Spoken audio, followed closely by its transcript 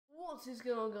What is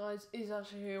going on, guys? It's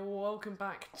actually here. Welcome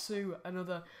back to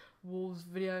another Wolves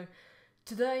video.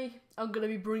 Today I'm going to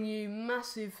be bringing you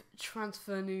massive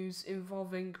transfer news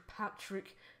involving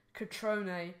Patrick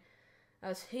Cutrone,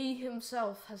 as he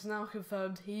himself has now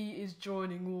confirmed he is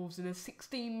joining Wolves in a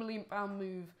 £16 million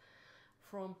move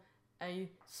from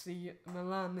AC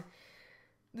Milan.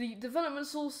 The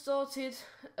developments all started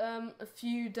a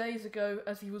few days ago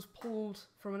as he was pulled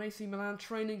from an AC Milan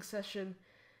training session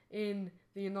in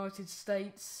the United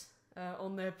States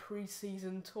on their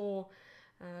pre-season tour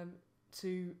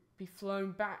to be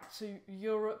flown back to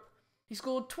Europe. He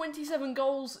scored 27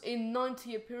 goals in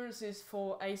 90 appearances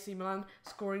for AC Milan,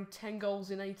 scoring 10 goals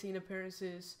in 18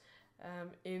 appearances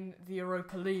in the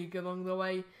Europa League along the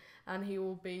way, and he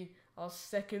will be our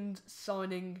second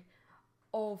signing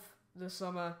of the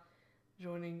summer,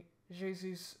 joining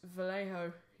Jesus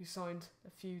Vallejo, who signed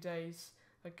a few days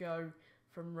ago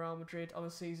from Real Madrid on a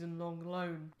season-long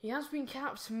loan. He has been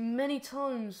capped many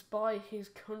times by his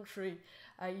country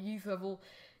at youth level,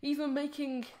 even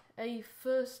making a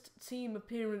first-team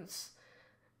appearance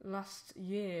last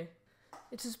year.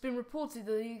 It has been reported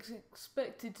that he is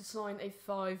expected to sign a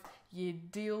 5-year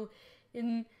deal,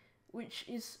 in which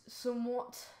is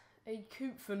somewhat a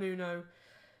coup for Nuno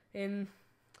in,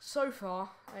 so far,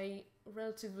 a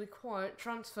relatively quiet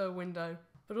transfer window.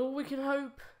 But all we can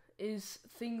hope is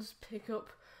things pick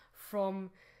up from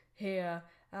here,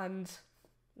 and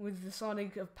with the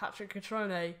signing of Patrick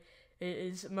Cutrone, it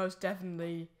is most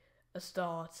definitely a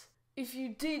start. If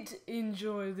you did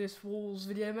enjoy this Wolves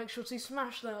video, make sure to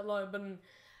smash that like button,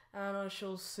 and I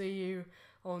shall see you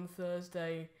on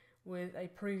Thursday with a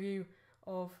preview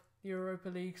of the Europa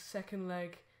League second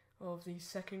leg of the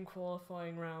second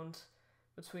qualifying round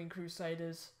between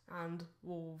Crusaders and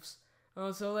Wolves.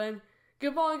 Until then,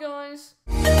 goodbye, guys!